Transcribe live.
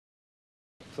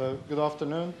So, good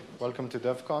afternoon. Welcome to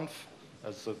DevConf.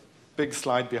 As the big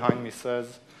slide behind me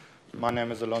says, my name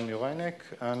is Allon Mureinik,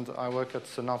 and I work at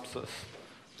Synopsys,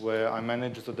 where I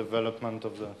manage the development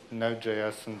of the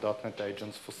Node.js and .NET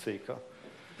agents for Seeker.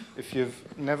 If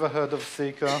you've never heard of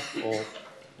Seeker or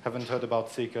haven't heard about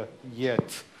Seeker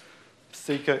yet,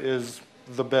 Seeker is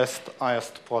the best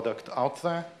IAST product out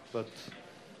there, but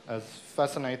as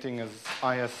fascinating as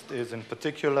IAST is in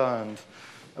particular and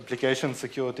application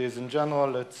security is in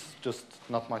general, it's just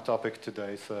not my topic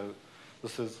today, so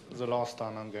this is the last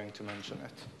time I'm going to mention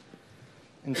it.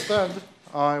 Instead,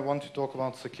 I want to talk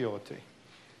about security.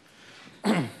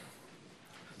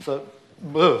 So,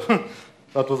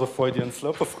 that was a Freudian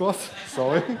slip, of course,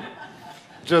 sorry.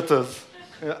 Jitters.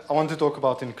 I want to talk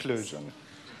about inclusion.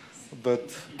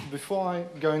 But before I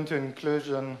go into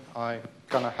inclusion, I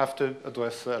kind of have to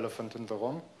address the elephant in the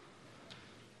room.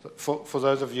 For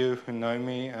those of you who know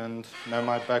me and know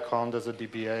my background as a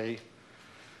DBA,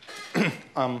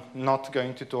 I'm not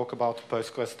going to talk about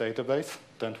Postgres database,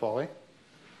 don't worry.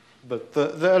 But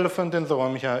the elephant in the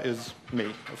room here is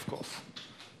me, of course.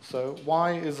 So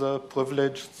why is a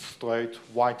privileged, straight,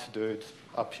 white dude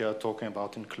up here talking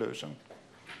about inclusion?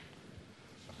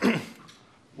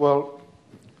 Well,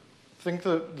 I think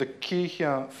the key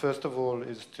here, first of all,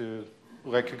 is to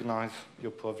recognize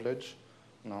your privilege.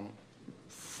 And I'm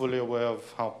fully aware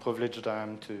of how privileged I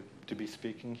am to be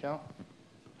speaking here,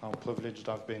 how privileged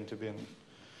I've been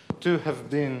to have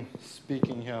been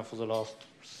speaking here for the last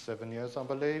 7 years, I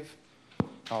believe,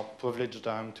 how privileged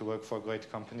I am to work for a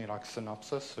great company like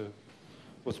Synopsys, who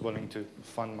was willing to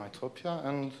fund my trip here,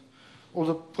 and all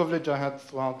the privilege I had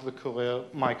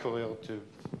throughout my career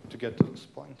to get to this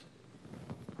point.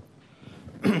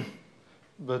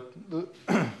 But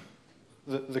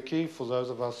the key for those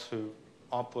of us who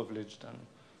are privileged and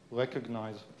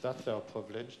recognize that they are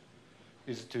privileged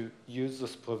is to use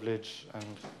this privilege and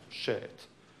share it,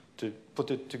 to put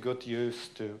it to good use,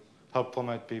 to help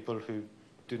promote people who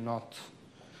do not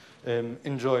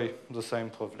enjoy the same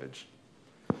privilege.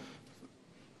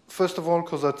 First of all,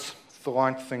 because that's the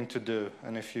right thing to do,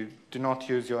 and if you do not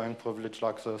use your own privilege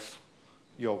like this,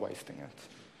 you're wasting it.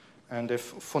 And if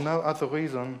for no other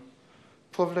reason,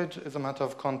 privilege is a matter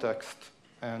of context,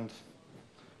 and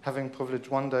having privilege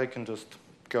one day can just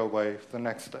go away the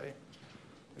next day.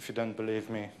 If you don't believe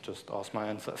me, just ask my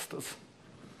ancestors.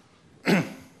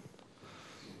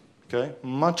 Okay,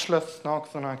 much less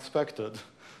snark than I expected.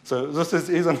 So this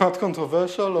is either not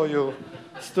controversial or you're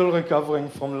still recovering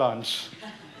from lunch.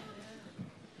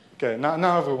 Okay,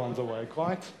 now everyone's awake,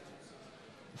 right?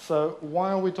 So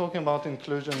why are we talking about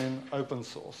inclusion in open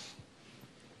source?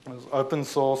 Because open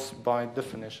source, by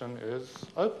definition, is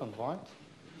open, right?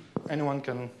 Anyone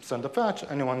can send a patch,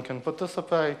 anyone can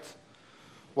participate.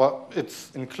 Well,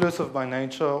 it's inclusive by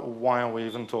nature. Why are we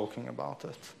even talking about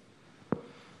it?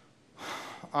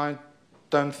 I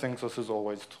don't think this is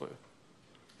always true.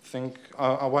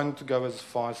 I won't go as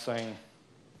far as saying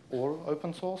all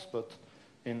open source, but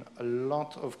in a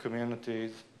lot of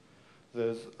communities,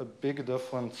 there's a big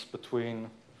difference between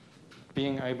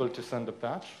being able to send a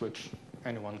patch, which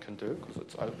anyone can do because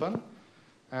it's open,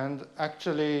 and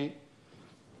actually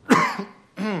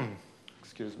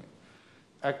excuse me,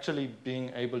 actually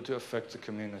being able to affect the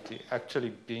community,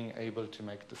 actually being able to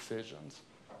make decisions,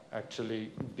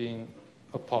 actually being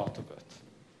a part of it.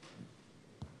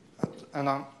 And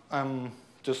I'm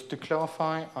just to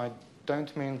clarify, I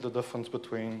don't mean the difference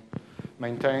between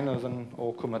maintainers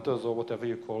or committers or whatever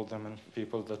you call them and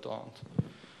people that aren't.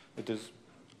 It is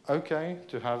okay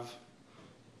to have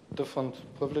different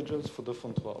privileges for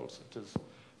different roles. It is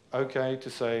okay to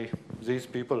say these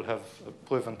people have a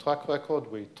proven track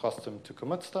record, we trust them to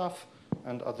commit stuff,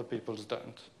 and other people's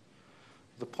don't.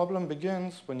 The problem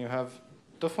begins when you have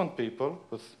different people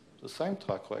with the same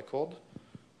track record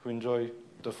who enjoy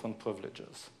different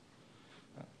privileges.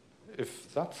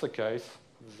 If that's the case,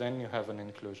 then you have an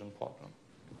inclusion problem.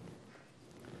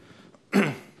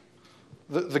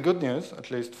 The good news,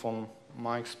 at least from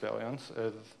my experience,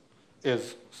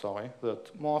 is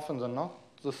that more often than not,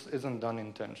 this isn't done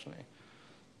intentionally.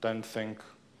 Don't think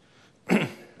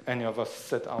any of us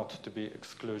set out to be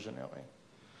exclusionary.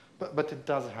 But it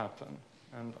does happen.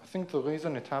 And I think the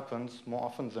reason it happens more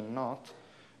often than not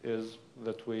is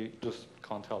that we just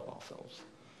can't help ourselves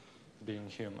being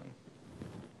human.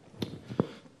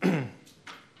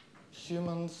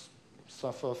 Humans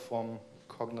suffer from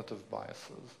cognitive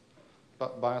biases.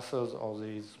 But biases are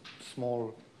these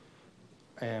small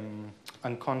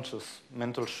unconscious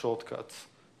mental shortcuts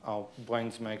our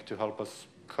brains make to help us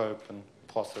cope and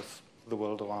process the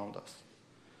world around us.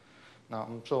 Now,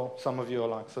 I'm sure some of you are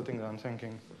like sitting there and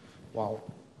thinking, wow,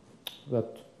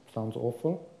 that sounds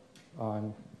awful. I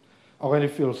really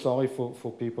feel sorry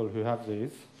for people who have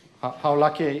these. How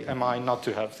lucky am I not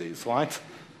to have these, right?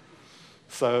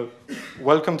 So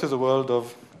welcome to the world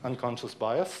of unconscious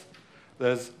bias.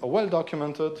 There's a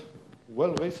well-documented,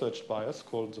 well-researched bias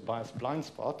called the bias blind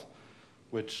spot,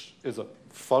 which is a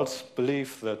false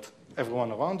belief that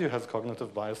everyone around you has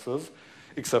cognitive biases,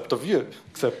 except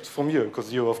from you,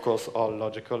 because you, of course, are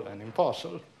logical and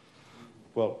impartial.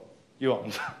 Well, you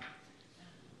aren't.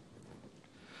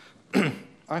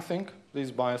 I think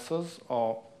these biases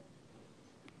are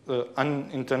the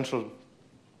unintentional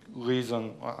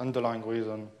reason or underlying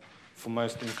reason for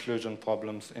most inclusion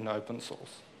problems in open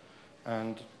source.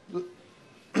 And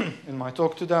in my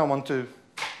talk today, I want to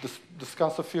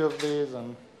discuss a few of these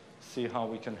and see how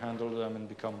we can handle them and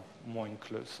become more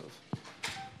inclusive.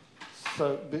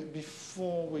 So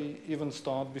before we even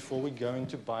start, before we go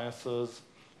into biases,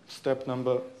 step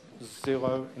number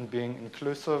 0 in being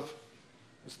inclusive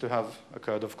is to have a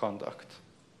code of conduct.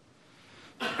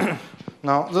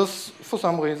 Now, this, for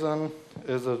some reason,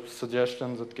 is a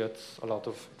suggestion that gets a lot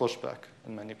of pushback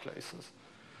in many places.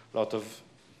 A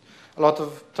lot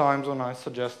of times when I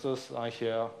suggest this, I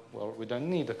hear, well, we don't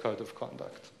need a code of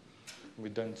conduct. We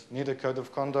don't need a code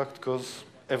of conduct because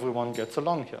everyone gets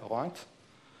along here, right?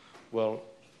 Well,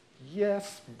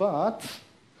 yes, but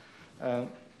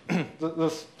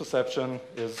this perception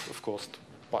is, of course,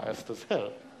 biased as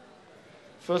hell.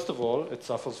 First of all, it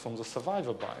suffers from the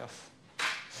survivor bias.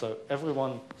 So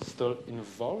everyone still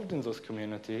involved in this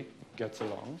community gets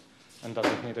along and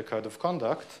doesn't need a code of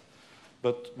conduct.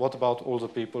 But what about all the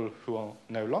people who are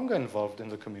no longer involved in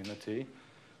the community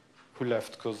who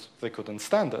left because they couldn't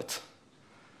stand it?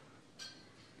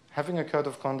 Having a code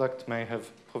of conduct may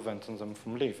have prevented them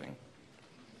from leaving.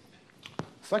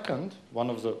 Second,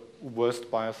 one of the worst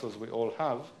biases we all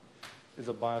have is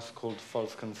a bias called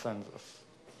false consensus.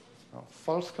 Now,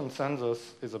 false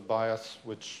consensus is a bias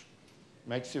which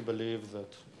makes you believe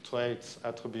that traits,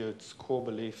 attributes, core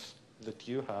beliefs that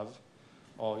you have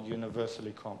are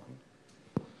universally common.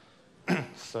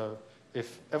 So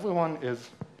if everyone is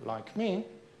like me,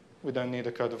 we don't need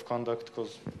a code of conduct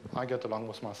because I get along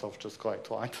with myself just great,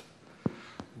 right?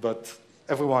 But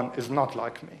everyone is not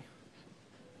like me.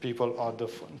 People are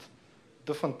different.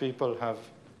 Different people have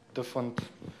different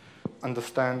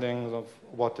understandings of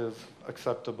what is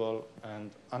acceptable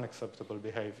and unacceptable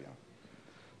behavior.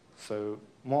 So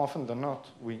more often than not,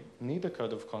 we need a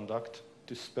code of conduct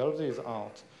to spell these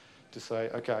out, to say,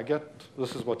 okay, I get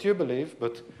this is what you believe,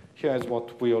 but here is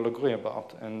what we all agree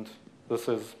about, and this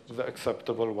is the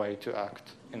acceptable way to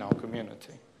act in our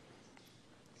community.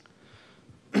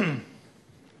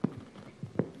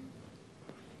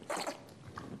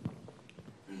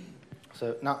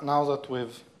 So now that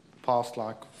we've passed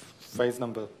like phase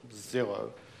number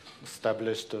 0,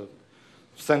 established a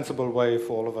sensible way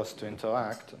for all of us to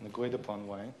interact, an agreed upon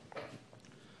way,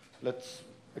 let's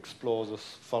explore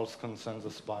this false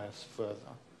consensus bias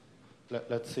further.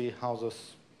 Let's see how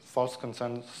this false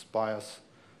consensus bias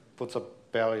puts up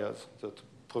barriers that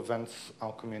prevents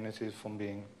our communities from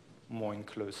being more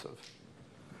inclusive.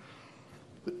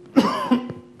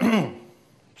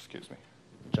 Excuse me,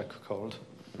 Jack cold.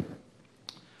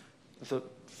 The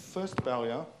first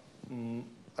barrier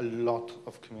a lot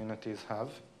of communities have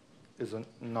is a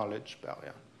knowledge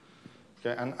barrier.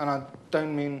 Okay, and I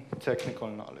don't mean technical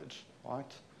knowledge,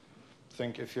 right?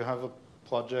 Think if you have a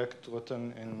project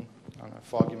written in, I don't know,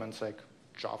 for argument's sake,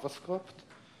 JavaScript,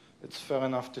 it's fair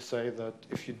enough to say that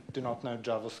if you do not know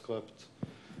JavaScript,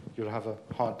 you'll have a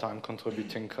hard time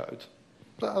contributing code.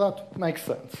 That makes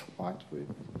sense, right?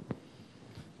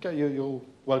 Okay, you're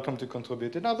welcome to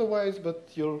contribute in other ways, but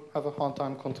you'll have a hard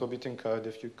time contributing code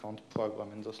if you can't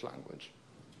program in this language.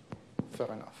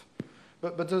 Fair enough.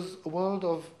 But there's a world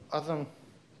of other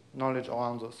knowledge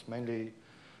around us, mainly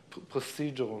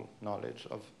procedural knowledge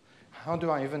of how do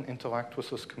I even interact with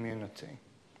this community.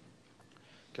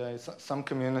 Okay, so some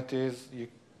communities you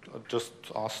are just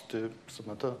asked to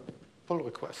submit a pull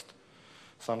request.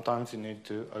 Sometimes you need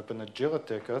to open a Jira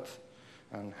ticket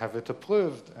and have it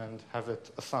approved and have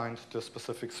it assigned to a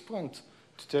specific sprint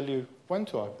to tell you when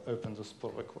to open this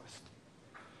pull request.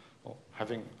 Or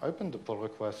having opened the pull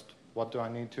request, what do I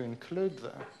need to include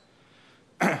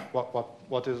there?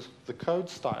 What is the code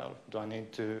style? Do I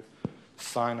need to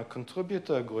sign a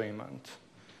contributor agreement?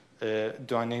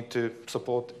 Do I need to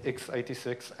support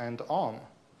x86 and ARM?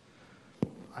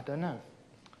 I don't know.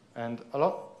 And a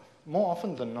lot more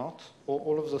often than not,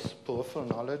 all of this peripheral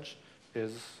knowledge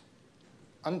is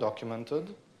undocumented,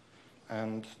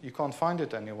 and you can't find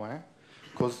it anywhere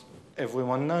because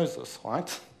everyone knows this,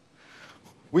 right?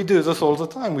 We do this all the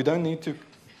time. We don't need to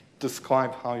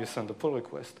describe how you send a pull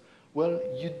request. Well,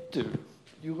 you do.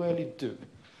 You really do.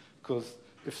 Because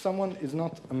if someone is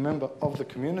not a member of the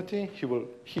community,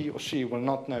 he or she will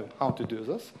not know how to do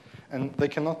this, and they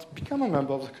cannot become a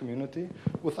member of the community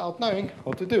without knowing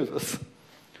how to do this.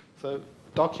 So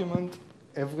document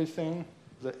everything.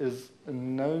 There is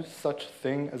no such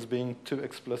thing as being too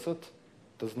explicit.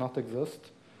 Does not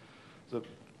exist.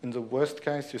 In the worst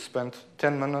case, you spent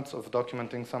 10 minutes of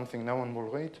documenting something no one will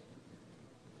read.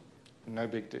 No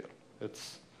big deal.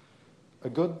 It's a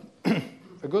good,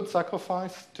 a good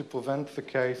sacrifice to prevent the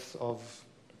case of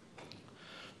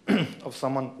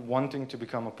someone wanting to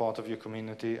become a part of your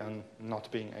community and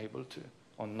not being able to,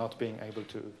 or not being able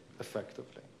to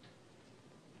effectively.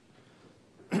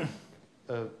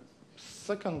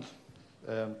 Second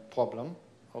problem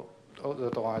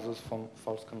that arises from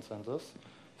false consensus,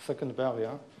 second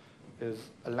barrier, is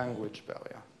a language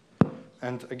barrier.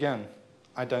 And again,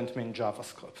 I don't mean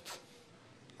JavaScript.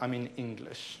 I mean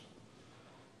English.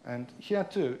 And here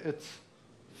too, it's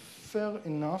fair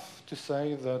enough to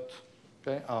say that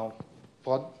okay, our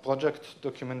project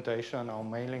documentation, our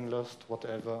mailing list,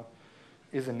 whatever,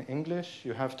 is in English.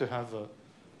 You have to have a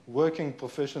working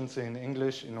proficiency in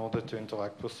English in order to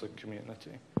interact with the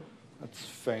community. That's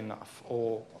fair enough.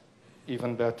 Or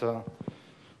even better,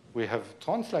 we have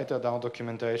translated our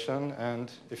documentation, and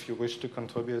if you wish to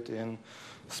contribute in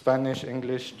Spanish,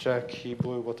 English, Czech,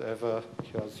 Hebrew, whatever,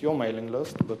 here's your mailing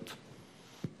list. But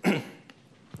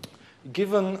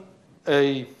given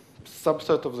a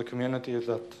subset of the community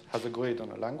that has agreed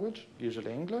on a language,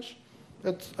 usually English,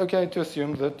 it's okay to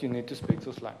assume that you need to speak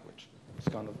this language. It's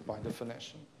kind of by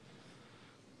definition.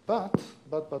 But,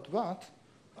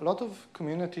 a lot of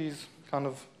communities kind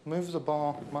of move the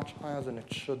bar much higher than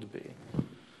it should be.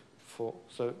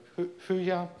 So who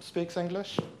here speaks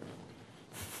English?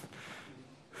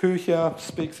 Who here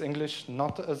speaks English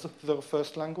not as their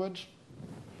first language?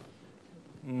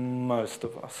 Most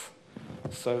of us.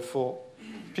 So for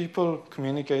people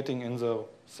communicating in their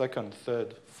second,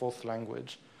 third, fourth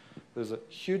language, there's a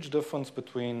huge difference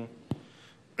between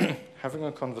having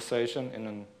a conversation in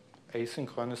an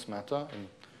asynchronous matter in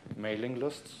mailing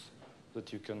lists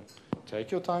that you can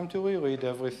take your time to reread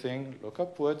everything, look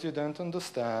up words you don't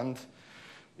understand.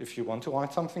 If you want to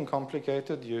write something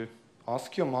complicated, you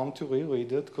ask your mom to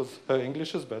reread it because her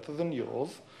English is better than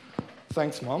yours.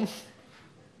 Thanks, Mom.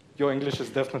 Your English is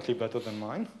definitely better than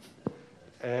mine.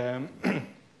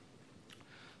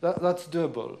 That's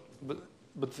doable.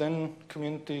 But then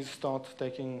communities start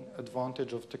taking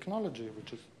advantage of technology,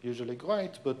 which is usually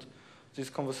great, but these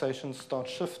conversations start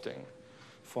shifting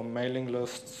from mailing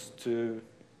lists to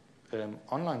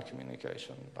online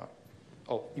communication,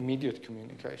 or immediate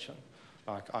communication,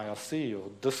 like IRC or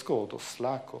Discord or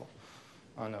Slack, or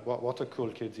I don't know, what are cool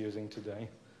kids using today?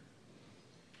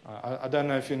 I don't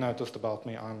know if you noticed about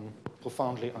me, I'm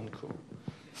profoundly uncool.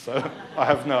 So I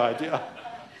have no idea.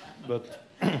 But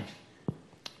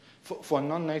for a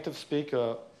non-native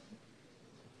speaker,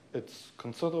 it's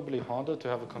considerably harder to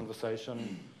have a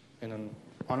conversation in an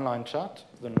online chat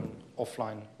than an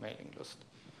offline mailing list.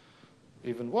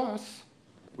 Even worse,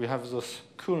 we have this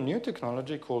cool new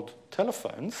technology called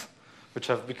telephones, which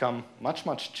have become much,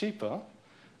 much cheaper,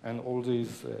 and all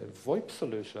these VoIP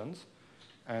solutions.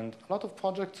 And a lot of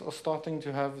projects are starting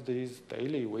to have these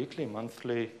daily, weekly,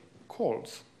 monthly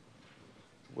calls,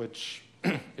 which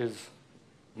is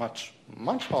much,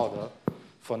 much harder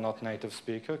for not native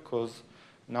speaker, because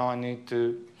now I need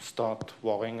to start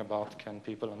worrying about, can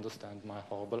people understand my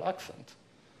horrible accent?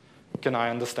 Can I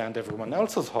understand everyone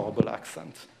else's horrible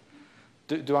accent?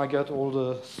 Do I get all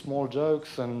the small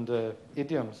jokes and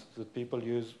idioms that people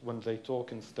use when they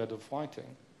talk instead of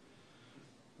writing?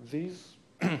 These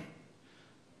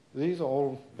are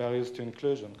all barriers to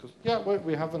inclusion. Because, yeah,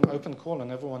 we have an open call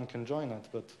and everyone can join it,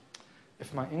 but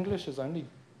if my English is only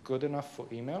good enough for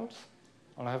emails,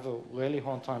 I'll have a really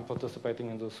hard time participating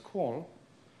in this call,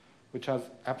 which has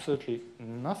absolutely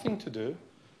nothing to do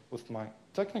with my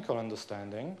technical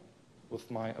understanding, with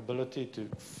my ability to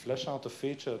flesh out a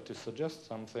feature to suggest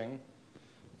something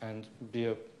and be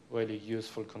a really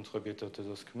useful contributor to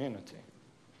this community.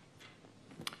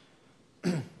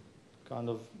 Kind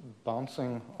of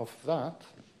bouncing off that,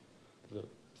 the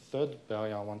third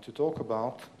barrier I want to talk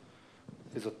about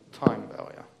is a time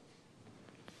barrier.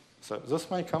 So this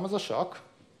may come as a shock.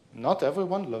 Not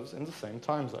everyone lives in the same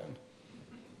time zone.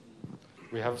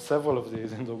 We have several of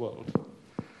these in the world.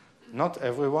 Not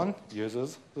everyone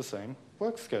uses the same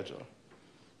work schedule.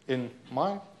 In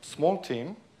my small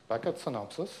team, back at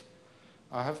Synopsys,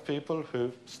 I have people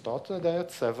who start their day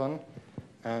at 7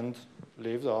 and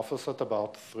leave the office at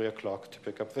about 3 o'clock to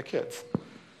pick up the kids.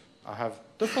 I have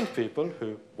different people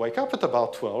who wake up at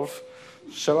about 12,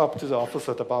 show up to the office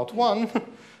at about 1,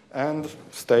 and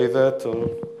stay there till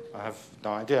I have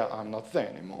no idea, I'm not there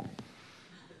anymore.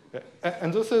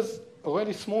 And this is a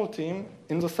really small team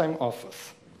in the same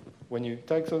office. When you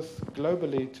take this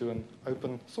globally to an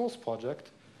open source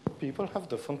project, people have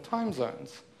different time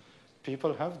zones.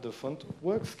 People have different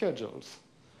work schedules.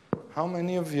 How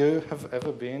many of you have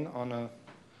ever been on a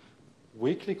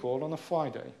weekly call on a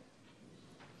Friday?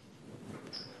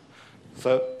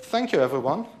 So thank you,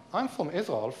 everyone. I'm from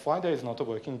Israel. Friday is not a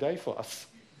working day for us.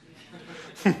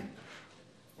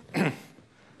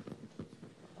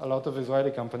 A lot of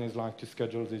Israeli companies like to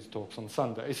schedule these talks on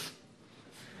Sundays,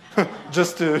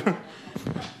 just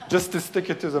to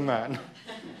stick it to the man.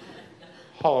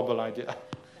 Horrible idea.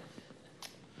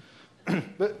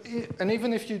 And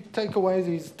even if you take away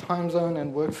these time zone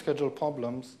and work schedule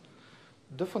problems,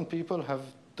 different people have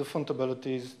different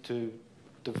abilities to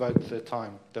devote their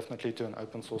time, definitely to an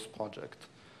open source project,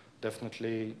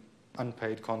 definitely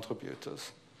unpaid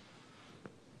contributors.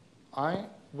 I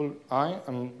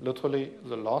am literally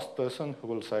the last person who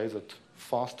will say that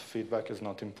fast feedback is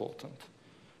not important.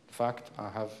 In fact, I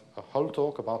have a whole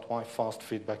talk about why fast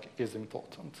feedback is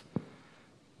important.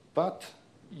 But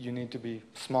you need to be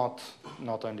smart,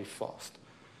 not only fast.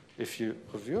 If you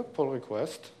review a pull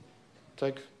request,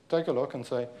 take a look and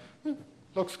say,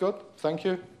 looks good, thank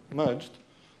you, merged.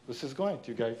 This is great,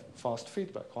 you gave fast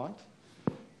feedback, right?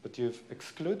 But you've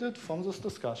excluded from this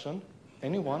discussion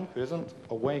anyone who isn't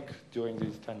awake during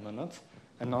these 10 minutes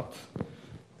and not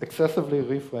excessively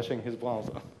refreshing his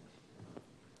browser.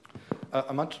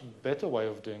 A much better way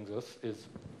of doing this is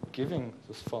giving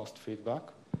this fast feedback,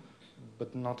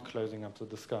 but not closing up the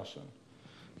discussion.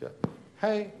 Yeah.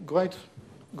 Hey, great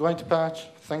patch.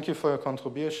 Thank you for your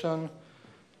contribution.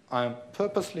 I'm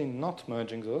purposely not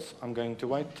merging this. I'm going to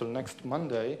wait till next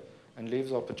Monday and leave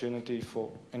the opportunity for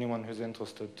anyone who's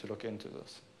interested to look into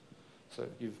this. So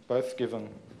you've both given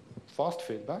fast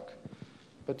feedback,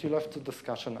 but you left the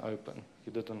discussion open.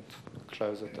 You didn't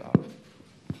close it up.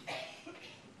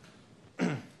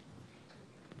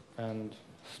 And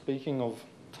speaking of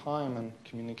time and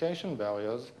communication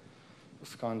barriers,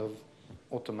 this kind of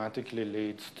automatically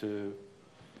leads to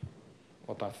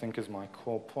what I think is my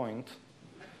core point.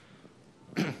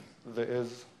 There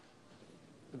is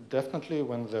definitely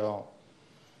when there are,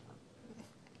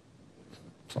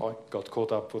 sorry, got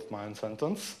caught up with my own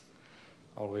sentence.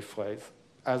 I'll rephrase.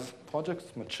 As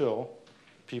projects mature,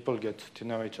 people get to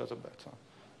know each other better.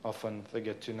 Often they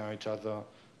get to know each other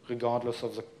regardless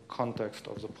of the context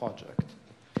of the project.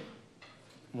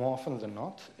 More often than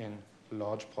not, in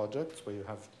large projects where you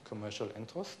have commercial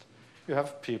interest, you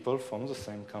have people from the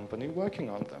same company working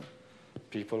on them.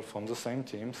 People from the same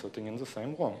team sitting in the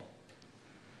same room.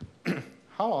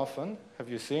 How often have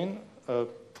you seen a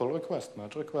pull request,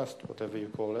 merge request, whatever you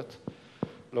call it,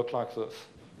 look like this?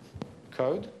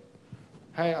 Code.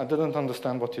 Hey, I didn't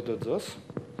understand what you did this.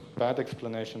 Bad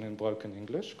explanation in broken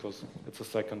English, because it's a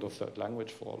second or third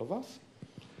language for all of us.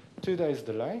 2 days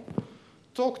delay.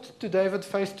 Talked to David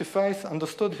face to face,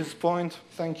 understood his point,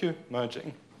 thank you,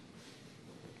 merging.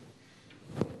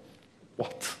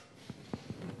 What?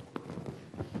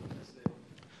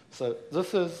 So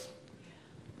this is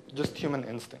just human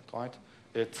instinct, right?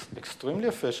 It's extremely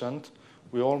efficient.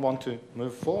 We all want to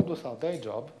move forward with our day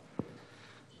job.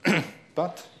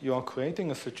 But you are creating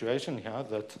a situation here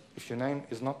that if your name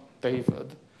is not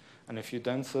David, and if you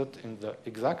then sit in the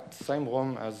exact same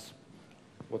room as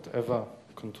whatever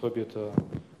contributor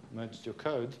merged your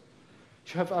code,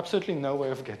 you have absolutely no way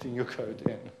of getting your code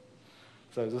in.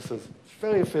 So this is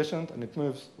very efficient, and it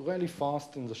moves really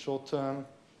fast in the short term,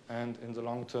 and in the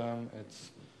long term,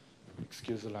 it's,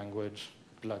 excuse the language,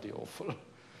 bloody awful.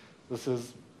 This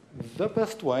is the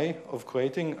best way of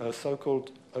creating a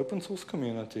so-called open source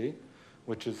community,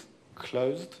 which is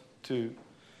closed to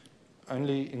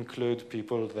only include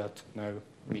people that know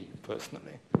me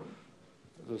personally.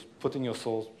 Just putting your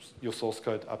source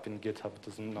code up in GitHub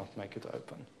does not make it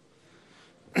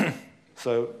open.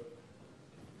 So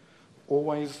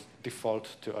always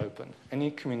default to open.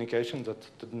 Any communication that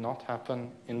did not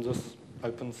happen in this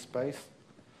open space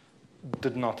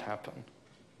did not happen.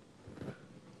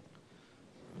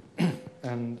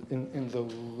 And in the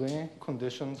rare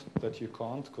conditions that you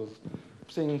can't, because I'm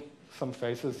seeing some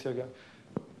faces here go,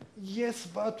 yes,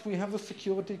 but we have a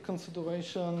security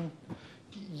consideration.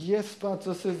 Yes, but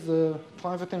this is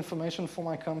private information for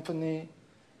my company.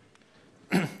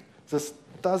 This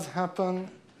does happen.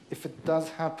 If it does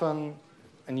happen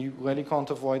and you really can't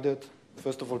avoid it,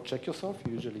 first of all, check yourself.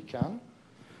 You usually can.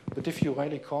 But if you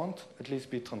really can't, at least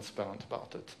be transparent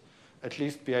about it. At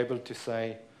least be able to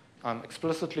say, I'm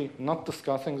explicitly not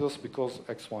discussing this because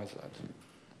X, Y, Z.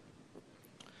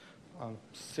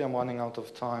 See, I'm running out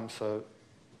of time, so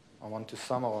I want to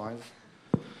summarize.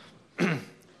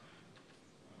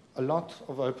 A lot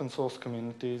of open source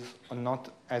communities are not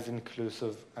as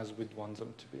inclusive as we'd want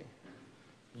them to be.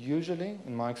 Usually,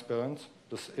 in my experience,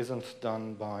 this isn't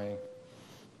done by,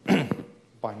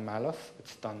 by malice,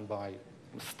 it's done by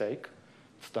mistake.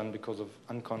 It's done because of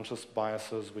unconscious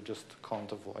biases we just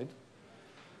can't avoid.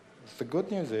 The good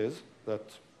news is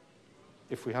that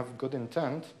if we have good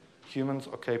intent, humans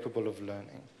are capable of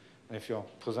learning. And if you're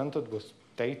presented with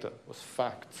data, with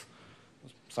facts,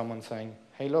 someone saying,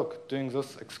 hey, look, doing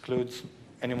this excludes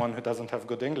anyone who doesn't have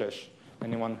good English,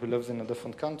 anyone who lives in a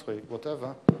different country,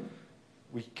 whatever,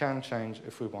 we can change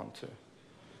if we want to.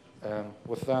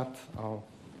 With that, I'll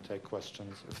take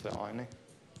questions if there are any.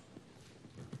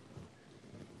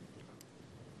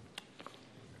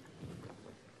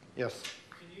 Yes?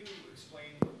 Can you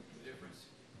explain the difference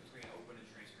between open and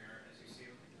transparent as you see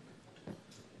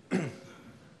them?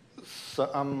 So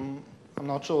I'm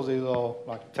not sure these are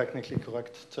like technically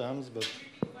correct terms, but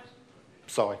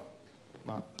sorry.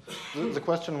 No. The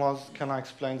question was, can I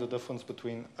explain the difference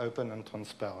between open and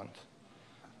transparent?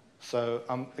 So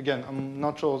again, I'm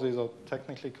not sure these are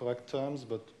technically correct terms,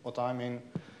 but what I mean,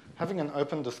 having an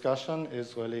open discussion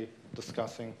is really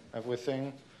discussing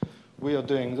everything. We are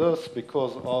doing this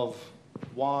because of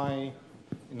Y,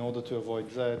 in order to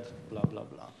avoid Z, blah, blah,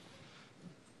 blah.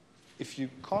 If you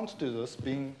can't do this,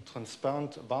 being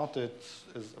transparent about it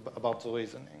is about the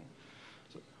reasoning.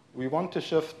 So we want to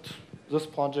shift this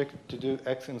project to do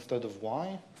X instead of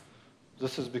Y.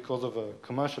 This is because of a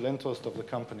commercial interest of the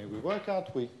company we work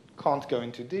at. We can't go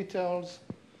into details,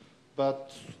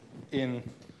 but in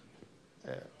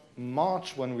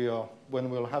March, when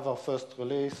we'll have our first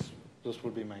release, this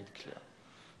will be made clear.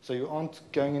 So you aren't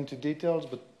going into details,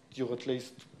 but you're at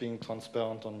least being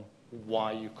transparent on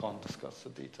why you can't discuss the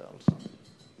details.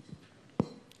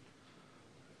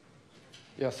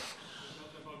 Yes?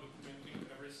 What about documenting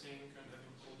everything and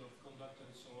having code of conduct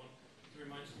and so on? It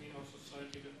reminds me of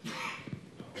society that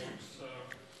hopes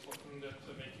often that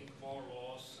making more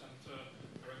laws and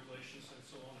regulations and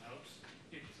so on helps.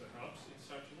 It helps in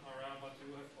certain area, but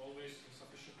you have always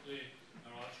insufficiently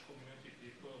large community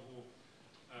people who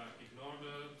ignore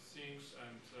the things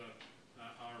and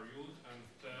are rude and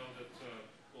tell that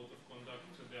code of conduct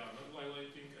they are not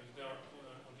violating, and there are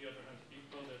on the other hand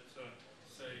people that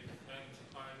say, and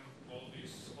I'm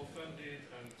always offended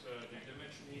and they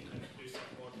damage me and they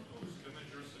support those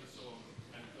damagers and so on.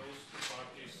 And those two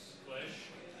parties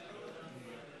clash,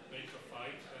 make a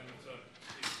fight, and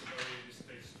it's very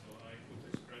distasteful. I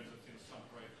could express that in some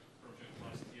project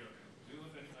last year. Do you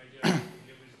have any idea how to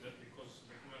deal with that? Because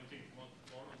documenting more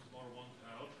and more won't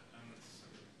help, and it's,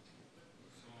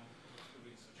 so what's the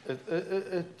research?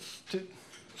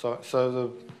 So the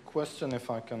question, if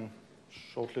I can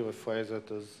shortly rephrase it,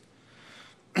 is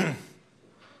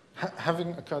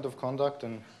having a code of conduct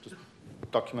and just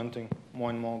documenting more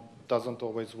and more doesn't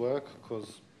always work,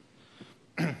 because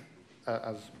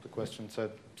as the question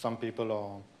said, some people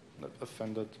are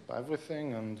offended by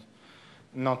everything, and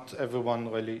not everyone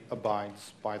really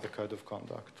abides by the code of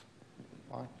conduct.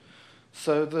 Right?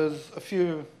 So there's a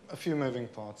few moving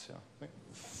parts here.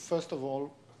 First of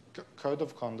all, code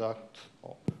of conduct,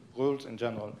 or rules in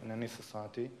general in any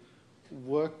society,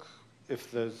 work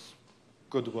if there's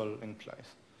goodwill in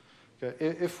place. Okay?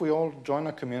 If we all join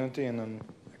a community in an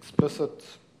explicit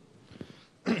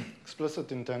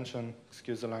intention,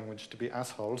 excuse the language, to be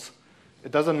assholes,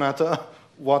 it doesn't matter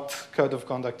what code of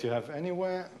conduct you have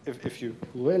anywhere. If you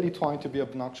really try to be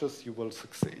obnoxious, you will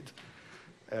succeed.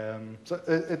 So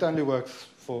it only works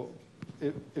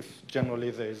if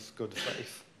generally there is good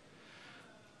faith.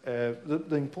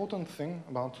 The important thing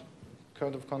about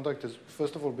code of conduct is,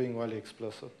 first of all, being really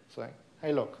explicit, saying,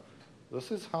 hey, look,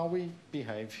 this is how we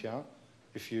behave here.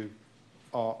 If you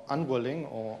are unwilling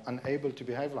or unable to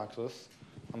behave like this,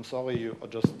 I'm sorry, you are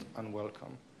just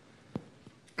unwelcome.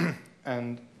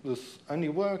 And this only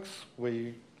works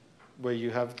where you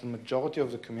have the majority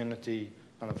of the community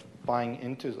kind of buying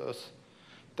into this.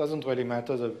 It doesn't really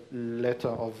matter the letter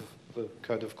of the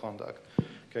code of conduct.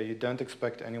 Okay, you don't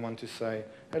expect anyone to say,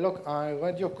 hey, look, I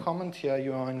read your comment here.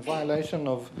 You are in violation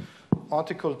of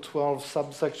Article 12,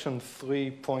 subsection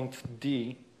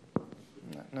 3.d.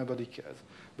 Nobody cares.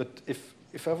 But if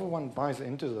everyone buys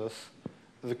into this,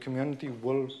 the community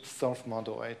will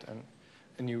self-moderate,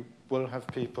 and you will have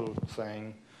people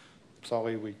saying,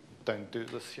 sorry, we don't do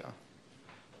this here.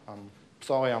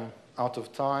 Sorry, I'm out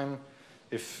of time.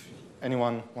 If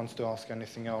anyone wants to ask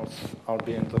anything else, I'll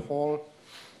be in the hall.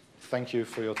 Thank you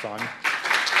for your time.